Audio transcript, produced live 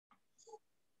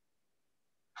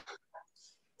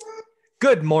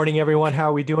Good morning, everyone.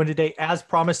 How are we doing today? As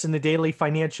promised in the daily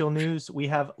financial news, we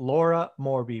have Laura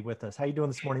Morby with us. How are you doing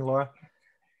this morning, Laura?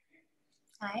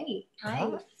 Hi.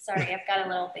 Huh? Sorry, I've got a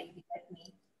little baby with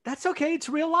me. That's okay. It's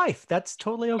real life. That's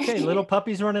totally okay. Little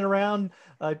puppies running around,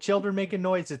 children making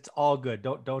noise. It's all good.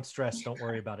 Don't stress. Don't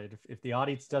worry about it. If the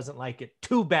audience doesn't like it,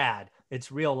 too bad.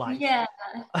 It's real life. Yeah,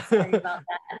 sorry about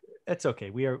that. That's okay.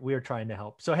 We are trying to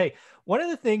help. So hey, one of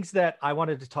the things that I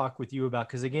wanted to talk with you about,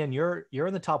 because again, you're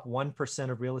in the top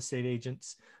 1% of real estate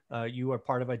agents. You are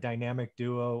part of a dynamic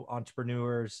duo,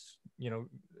 entrepreneurs,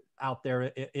 out there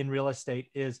in real estate.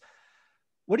 Is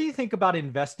what do you think about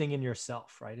investing in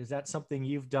yourself? Right? Is that something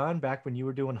you've done back when you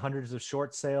were doing hundreds of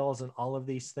short sales and all of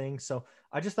these things? So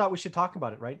I just thought we should talk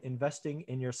about it. Right? Investing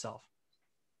in yourself.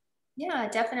 Yeah,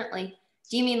 definitely.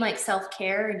 Do you mean like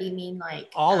self-care or do you mean like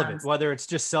All of it, whether it's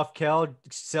just self-care,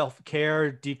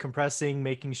 decompressing,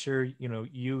 making sure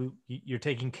you're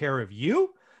taking care of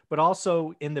you, but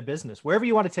also in the business, wherever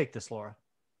you want to take this, Laura.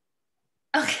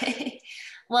 Okay.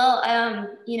 Well,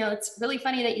 it's really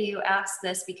funny that you asked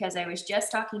this because I was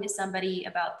just talking to somebody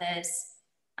about this.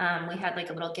 We had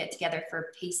like a little get together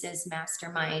for Pace's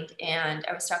Mastermind, and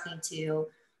I was talking to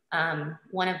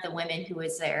one of the women who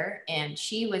was there, and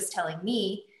she was telling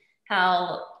me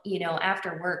how,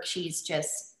 after work, she's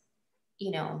just,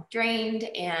 drained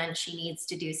and she needs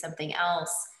to do something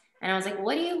else. And I was like,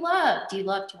 what do you love? Do you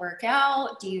love to work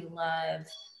out? Do you love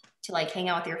to like hang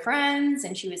out with your friends?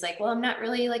 And she was like, well, I'm not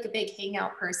really like a big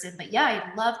hangout person, but yeah,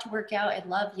 I'd love to work out. I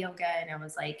love yoga. And I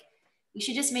was like, you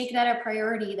should just make that a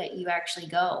priority that you actually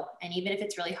go. And even if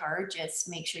it's really hard, just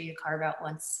make sure you carve out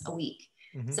once a week.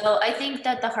 Mm-hmm. So I think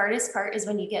that the hardest part is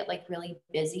when you get like really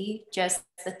busy, just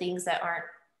the things that aren't,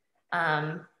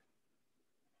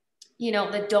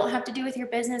 that don't have to do with your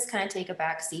business kind of take a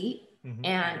back seat, Mm-hmm.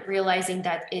 and realizing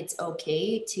that it's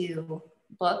okay to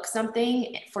book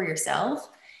something for yourself.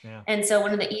 Yeah. And so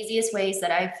one of the easiest ways that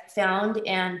I've found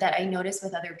and that I notice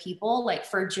with other people, like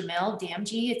for Jamil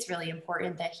Damji, it's really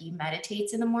important that he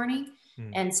meditates in the morning.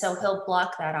 And so he'll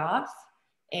block that off.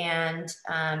 And,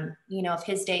 if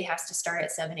his day has to start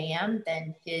at 7 a.m.,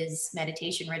 then his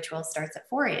meditation ritual starts at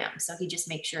 4 a.m. So he just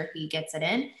makes sure he gets it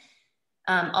in.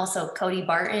 Also, Cody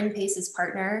Barton, Pace's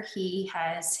partner, he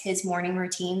has his morning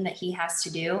routine that he has to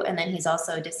do. And then he's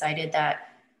also decided that,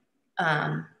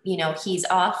 he's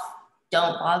off.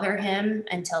 Don't bother him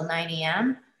until 9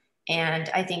 a.m. And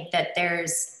I think that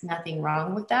there's nothing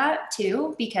wrong with that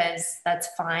too, because that's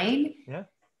fine. Yeah.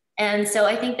 And so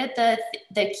I think that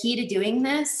the key to doing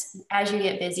this as you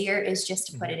get busier is just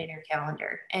to put it in your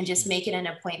calendar and just make it an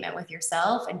appointment with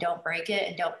yourself, and don't break it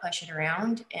and don't push it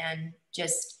around. And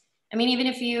just, even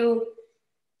if you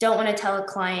don't want to tell a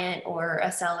client or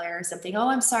a seller or something, oh,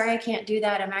 I'm sorry, I can't do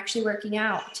that, I'm actually working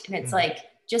out. And it's like,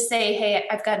 just say, hey,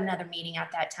 I've got another meeting at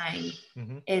that time.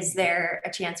 Is there a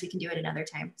chance we can do it another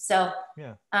time? So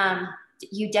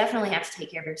you definitely have to take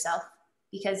care of yourself,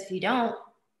 because if you don't,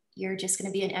 you're just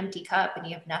going to be an empty cup and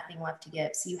you have nothing left to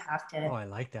give. So you have to. Oh, I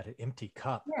like that. An empty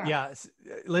cup. Yeah.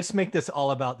 Let's make this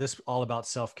all about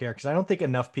self-care, because I don't think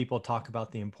enough people talk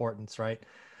about the importance, right?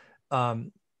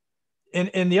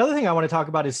 And the other thing I want to talk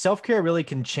about is self-care really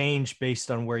can change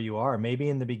based on where you are. Maybe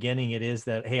in the beginning it is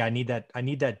that, hey, I need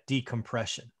that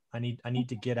decompression. I need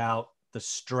to get out the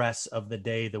stress of the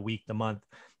day, the week, the month.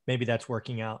 Maybe that's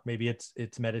working out. Maybe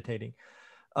it's meditating.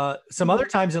 Some other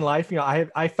times in life,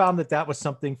 I found that was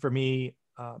something for me,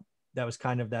 that was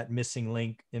kind of that missing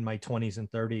link in my 20s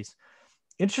and 30s.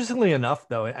 Interestingly enough,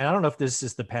 though, and I don't know if this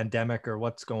is the pandemic or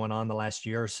what's going on the last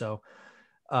year or so,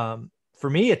 for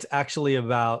me, it's actually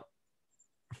about,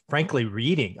 frankly,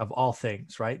 reading, of all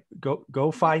things, right?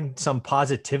 Go find some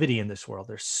positivity in this world.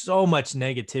 There's so much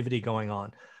negativity going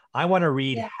on. I want to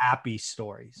read happy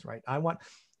stories, right?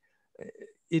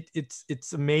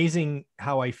 It's amazing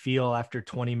how I feel after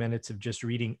 20 minutes of just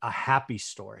reading a happy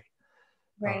story.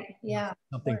 Right.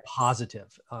 Something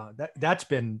positive. That's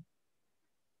been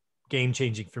game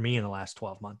changing for me in the last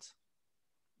 12 months.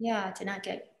 Yeah. To not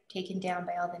get taken down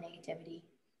by all the negativity.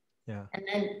 Yeah. And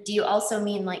then do you also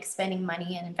mean like spending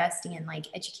money and investing in like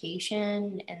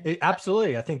education? And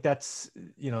absolutely. I think that's,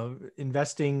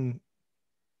 investing.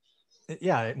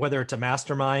 Yeah. Whether it's a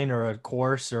mastermind or a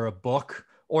course or a book,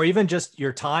 or even just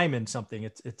your time in something,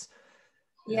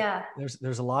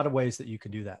 there's a lot of ways that you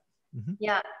can do that.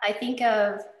 Yeah, I think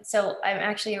so I'm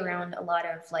actually around a lot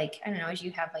of like, I don't know, as you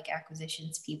have like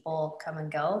acquisitions people come and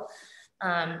go,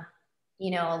 a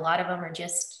lot of them are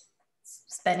just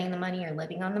spending the money or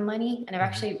living on the money. And I've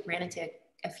actually ran into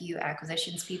a few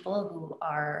acquisitions people who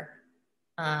are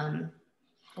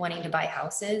wanting to buy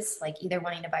houses, like either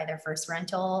wanting to buy their first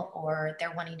rental or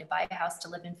they're wanting to buy a house to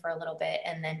live in for a little bit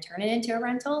and then turn it into a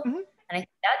rental. Mm-hmm. And I think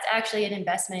that's actually an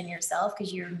investment in yourself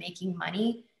because you're making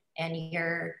money and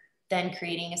you're then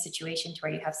creating a situation to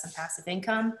where you have some passive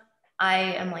income. I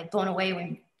am like blown away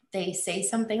when they say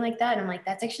something like that. And I'm like,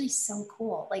 that's actually so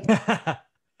cool. Like,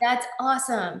 that's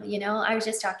awesome. You know, I was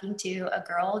just talking to a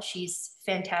girl. She's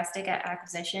fantastic at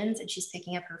acquisitions and she's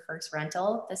picking up her first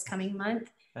rental this coming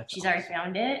month. She's awesome. Already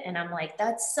found it. And I'm like,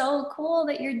 that's so cool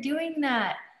that you're doing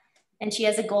that. And she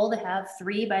has a goal to have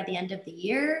 3 by the end of the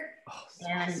year. Oh,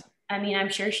 and awesome. I mean, I'm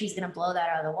sure she's going to blow that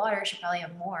out of the water. She'll probably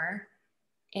have more.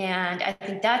 And I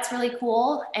think that's really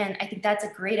cool. And I think that's a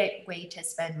great way to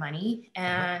spend money.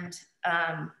 And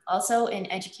also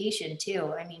in education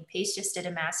too. I mean, Pace just did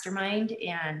a mastermind,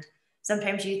 and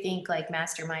sometimes you think like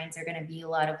masterminds are going to be a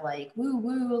lot of like woo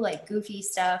woo, like goofy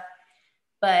stuff,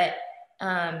 but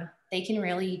they can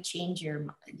really change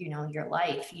your, you know, your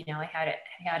life. You know, I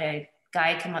had a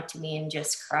guy come up to me and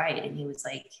just cried, and he was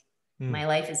like, my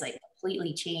life is like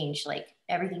completely changed. Like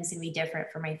everything's going to be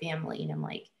different for my family. And I'm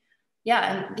like,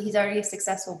 yeah, and he's already a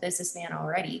successful businessman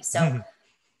already. So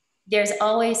there's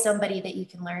always somebody that you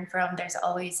can learn from. There's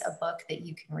always a book that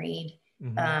you can read.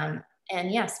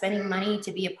 And yeah, spending money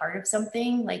to be a part of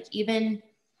something, like even,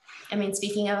 I mean,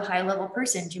 speaking of a high level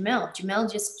person,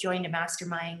 Jamel just joined a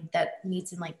mastermind that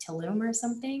meets in like Tulum or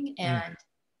something. And,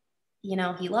 you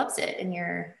know, he loves it. And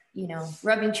you're, you know,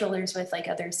 rubbing shoulders with like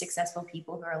other successful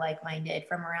people who are like-minded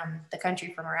from around the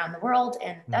country, from around the world.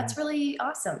 And that's really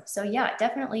awesome. So yeah,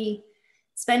 definitely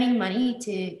spending money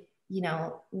to, you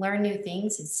know, learn new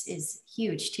things is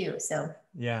huge too. So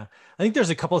yeah, I think there's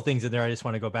a couple of things in there I just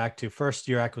want to go back to. First,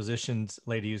 your acquisitions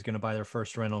lady who's going to buy their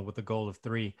first rental with a goal of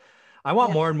 3. I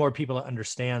want more and more people to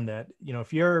understand that, you know,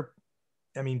 if you're,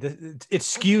 I mean, it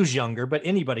skews younger, but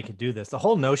anybody can do this. The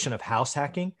whole notion of house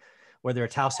hacking, whether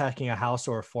it's house hacking a house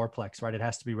or a fourplex, right? It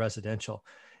has to be residential,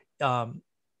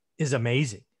 is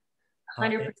amazing.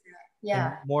 100%.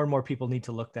 Yeah. And more people need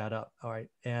to look that up. All right.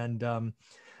 And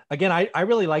again, I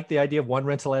really like the idea of one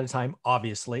rental at a time,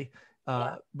 obviously.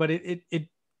 But it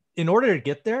in order to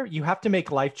get there, you have to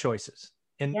make life choices.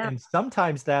 And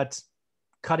sometimes that's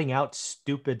cutting out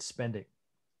stupid spending.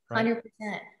 Right?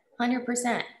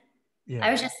 100%. Yeah.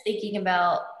 I was just thinking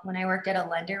about when I worked at a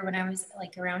lender when I was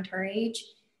like around her age,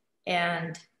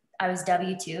 and I was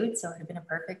W-2'd, so it would have been a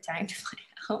perfect time to buy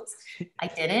a house. I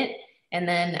didn't. And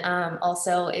then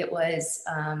also it was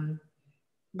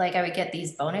like I would get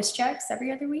these bonus checks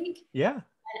every other week. Yeah. And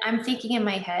I'm thinking in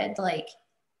my head, like,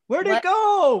 where'd it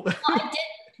go? Well, I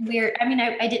did weird. I mean,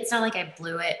 I did, it's not like I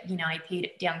blew it, you know, I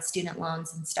paid down student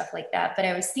loans and stuff like that. But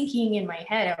I was thinking in my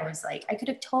head, I was like, I could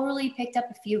have totally picked up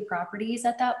a few properties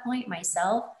at that point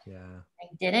myself. Yeah. I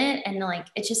didn't. And like,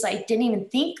 it's just, I didn't even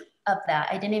think of that.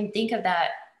 I didn't even think of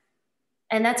that.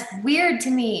 And that's weird to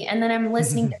me. And then I'm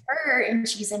listening to her and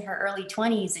she's in her early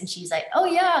 20s and she's like, oh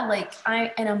yeah, like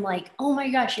and I'm like, oh my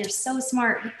gosh, you're so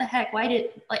smart. What the heck? Why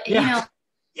did, like, you know,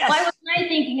 why wasn't I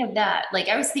thinking of that? Like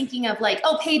I was thinking of like,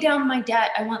 oh, pay down my debt.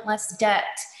 I want less debt.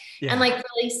 And like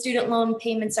really student loan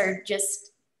payments are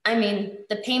just, I mean,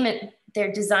 the payment,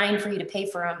 they're designed for you to pay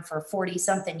for them for 40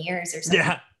 something years or something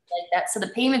like that. So the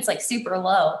payment's like super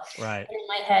low. Right. And in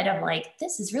my head, I'm like,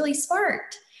 this is really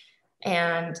smart.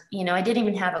 And, you know, I didn't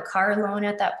even have a car loan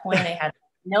at that point. I had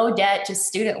no debt, just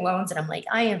student loans. And I'm like,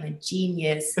 I am a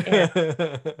genius.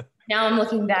 And now I'm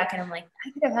looking back and I'm like, I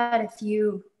could have had a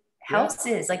few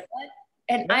houses. Like what?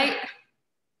 And I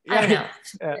don't know.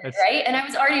 Right. And I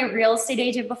was already a real estate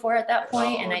agent before at that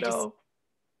point, and I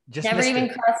just never even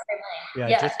crossed my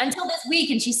mind. Until this week.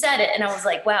 And she said it. And I was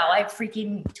like, wow, I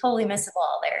freaking totally missed the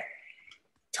ball there.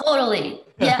 Totally.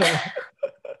 Yeah.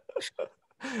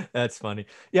 That's funny.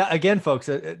 Yeah. Again, folks,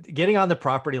 getting on the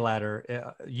property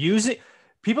ladder,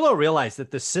 people don't realize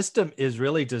that the system is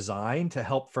really designed to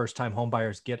help first-time home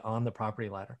buyers get on the property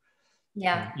ladder.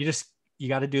 Yeah. You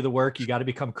got to do the work. You got to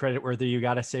become credit worthy. You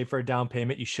got to save for a down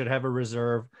payment. You should have a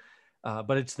reserve,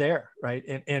 but it's there. Right.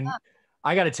 And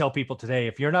I got to tell people today,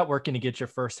 if you're not working to get your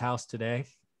first house today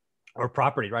or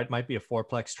property, right? It might be a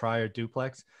fourplex, tri or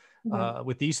duplex.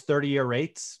 With these 30-year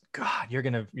rates, God, you're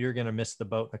gonna miss the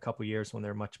boat in a couple of years when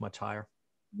they're much, much higher.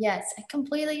 Yes, I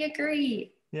completely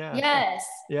agree. Yeah. Yes.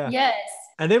 Yeah. Yes.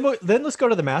 And then let's go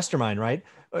to the mastermind, right?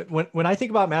 When I think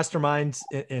about masterminds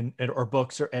or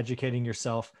books or educating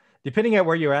yourself, depending on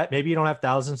where you're at, maybe you don't have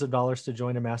thousands of dollars to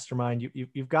join a mastermind.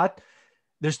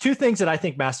 There's 2 things that I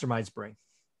think masterminds bring.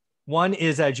 One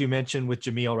is, as you mentioned with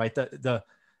Jamil, right? The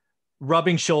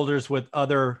rubbing shoulders with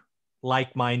other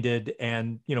like-minded,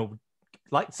 and, you know,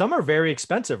 like some are very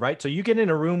expensive, right? So you get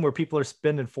in a room where people are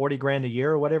spending 40 grand a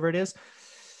year or whatever it is.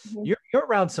 you're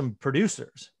around some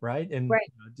producers, right? And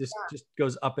Right. just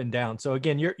goes up and down. So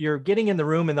again, you're getting in the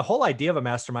room, and the whole idea of a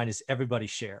mastermind is everybody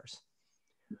shares.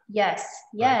 Yes.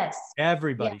 Right? Yes.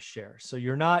 Everybody shares. So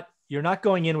you're not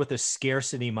going in with a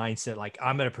scarcity mindset, like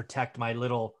I'm going to protect my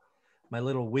little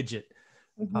widget.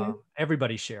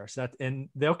 Everybody shares that, and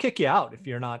they'll kick you out if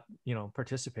you're not,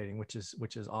 participating, which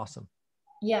is awesome.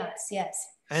 Yes. Yes.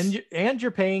 And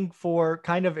you're paying for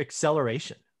kind of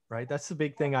acceleration, right? That's the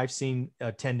big thing I've seen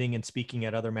attending and speaking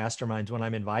at other masterminds when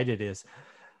I'm invited is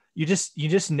you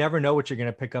just never know what you're going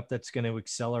to pick up that's going to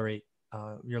accelerate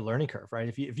your learning curve, right?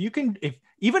 If you can,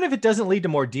 even if it doesn't lead to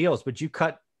more deals, but you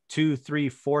cut 2, 3,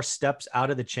 4 steps out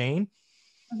of the chain,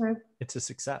 it's a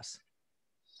success.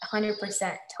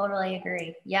 100%. Totally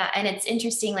agree. Yeah. And it's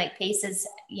interesting, like Pace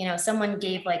someone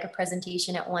gave like a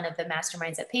presentation at one of the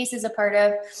masterminds that Pace is a part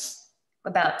of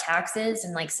about taxes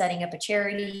and like setting up a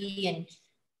charity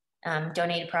and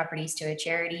donated properties to a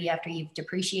charity after you've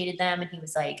depreciated them. And he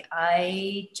was like,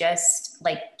 I just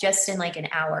in like an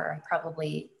hour, I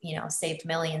probably, saved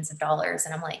millions of dollars.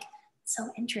 And I'm like,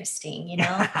 so interesting,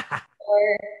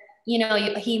 or,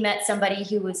 he met somebody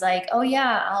who was like, oh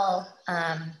yeah, I'll,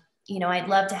 I'd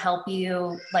love to help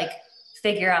you like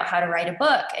figure out how to write a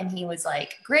book. And he was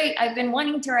like, great, I've been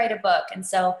wanting to write a book. And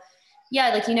so, yeah,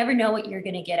 like you never know what you're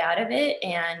going to get out of it.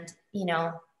 And,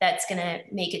 that's going to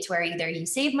make it to where either you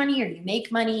save money or you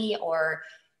make money, or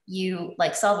you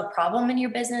like solve a problem in your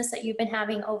business that you've been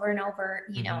having over and over,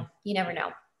 you never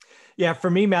know. Yeah. For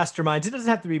me, masterminds, it doesn't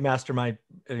have to be mastermind,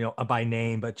 by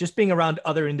name, but just being around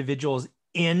other individuals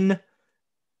in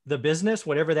the business,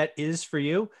 whatever that is for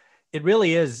you, it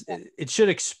really is. It should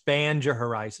expand your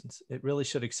horizons. It really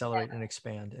should accelerate and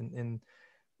expand. And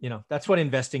that's what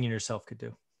investing in yourself could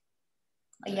do.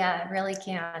 Yeah, it really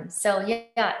can. So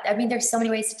yeah, I mean, there's so many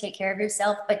ways to take care of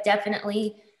yourself, but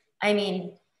definitely, I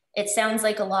mean, it sounds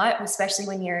like a lot, especially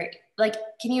when you're like,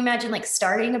 can you imagine like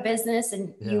starting a business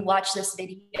and you watch this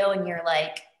video and you're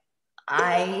like,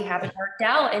 I haven't worked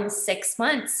out in 6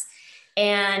 months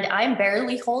and I'm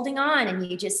barely holding on. And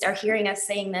you just are hearing us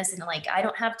saying this and like, I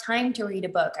don't have time to read a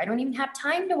book. I don't even have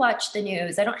time to watch the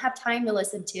news. I don't have time to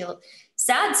listen to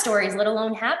sad stories, let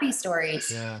alone happy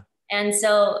stories. Yeah. And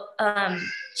so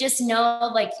just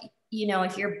know, like,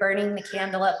 if you're burning the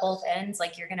candle at both ends,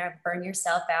 like you're going to burn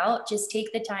yourself out. Just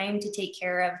take the time to take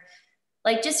care of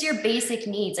like just your basic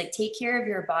needs, like take care of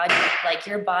your body. Like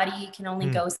your body can only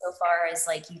go so far as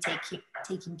like you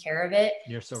taking care of it.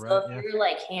 You're so right. Yeah. If you're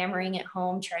like hammering at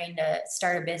home, trying to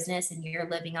start a business and you're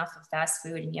living off of fast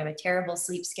food and you have a terrible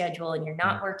sleep schedule and you're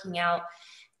not working out,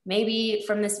 maybe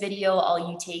from this video,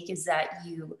 all you take is that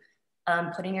you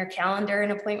put in your calendar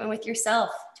an appointment with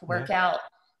yourself to work out.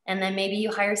 And then maybe you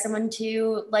hire someone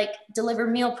to like deliver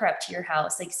meal prep to your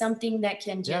house, like something that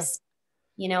can just,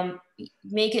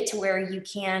 make it to where you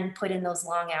can put in those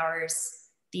long hours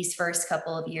these first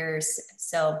couple of years.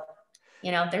 So,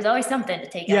 there's always something to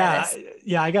take out of this.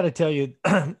 Yeah. I got to tell you,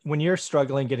 when you're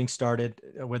struggling getting started,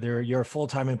 whether you're a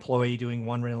full-time employee doing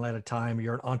one rental at a time, or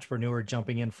you're an entrepreneur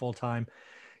jumping in full-time,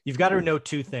 you've got to know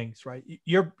 2 things, right?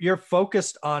 You're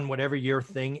focused on whatever your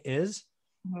thing is,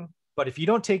 but if you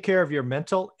don't take care of your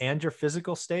mental and your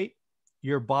physical state,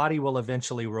 your body will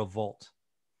eventually revolt.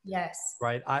 Yes.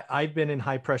 Right. I've been in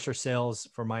high pressure sales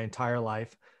for my entire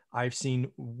life. I've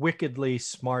seen wickedly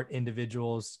smart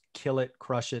individuals kill it,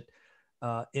 crush it,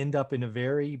 end up in a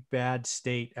very bad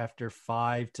state after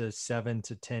 5 to 7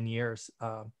 to 10 years.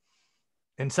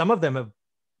 And some of them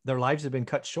their lives have been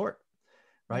cut short.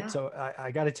 Right. Yeah. So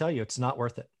I got to tell you, it's not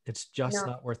worth it. It's just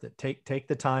not worth it. Take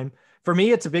the time. For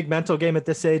me, it's a big mental game at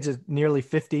this age, at nearly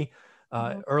 50.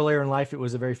 Earlier in life, it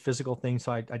was a very physical thing.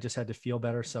 So I just had to feel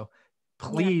better. So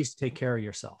please take care of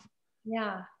yourself.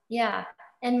 Yeah. Yeah.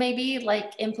 And maybe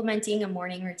like implementing a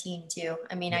morning routine too.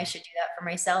 I mean, I should do that for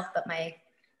myself, but my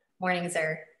mornings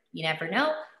are, you never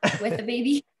know with a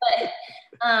baby, but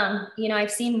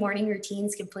I've seen morning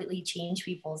routines completely change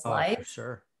people's lives. For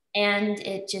sure. And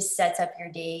it just sets up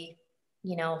your day,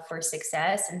 for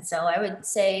success. And so I would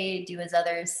say, do as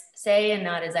others say and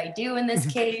not as I do in this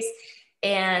case.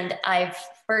 And I've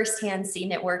firsthand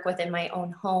seen it work within my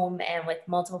own home and with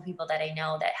multiple people that I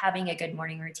know, that having a good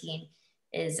morning routine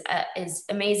is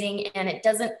amazing, and it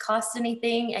doesn't cost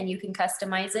anything, and you can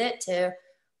customize it to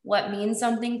what means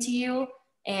something to you.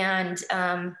 And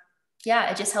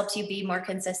it just helps you be more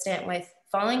consistent with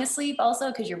falling asleep also,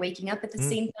 because you're waking up at the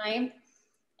same time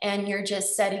and you're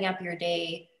just setting up your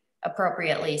day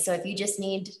appropriately. So if you just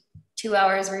need 2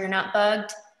 hours where you're not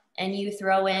bugged and you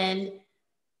throw in,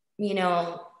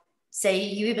 say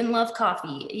you even love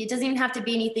coffee, it doesn't even have to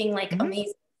be anything like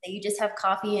amazing that you just have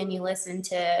coffee and you listen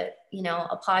to, you know,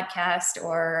 a podcast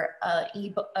or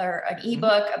an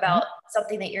ebook about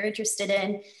something that you're interested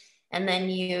in. And then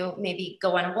you maybe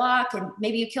go on a walk, and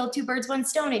maybe you kill two birds, one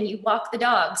stone, and you walk the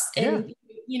dogs. And,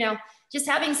 you know, just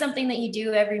having something that you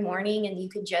do every morning and you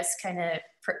could just kind of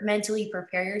mentally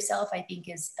prepare yourself, I think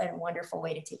is a wonderful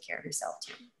way to take care of yourself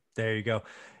too. There you go.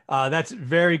 That's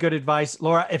very good advice.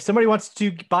 Laura, if somebody wants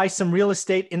to buy some real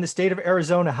estate in the state of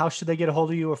Arizona, how should they get a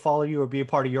hold of you or follow you or be a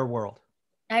part of your world?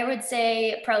 I would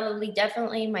say probably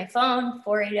definitely my phone,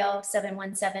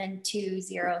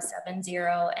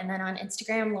 480-717-2070. And then on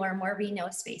Instagram, Laura Morby, no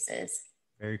spaces.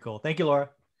 Very cool. Thank you, Laura.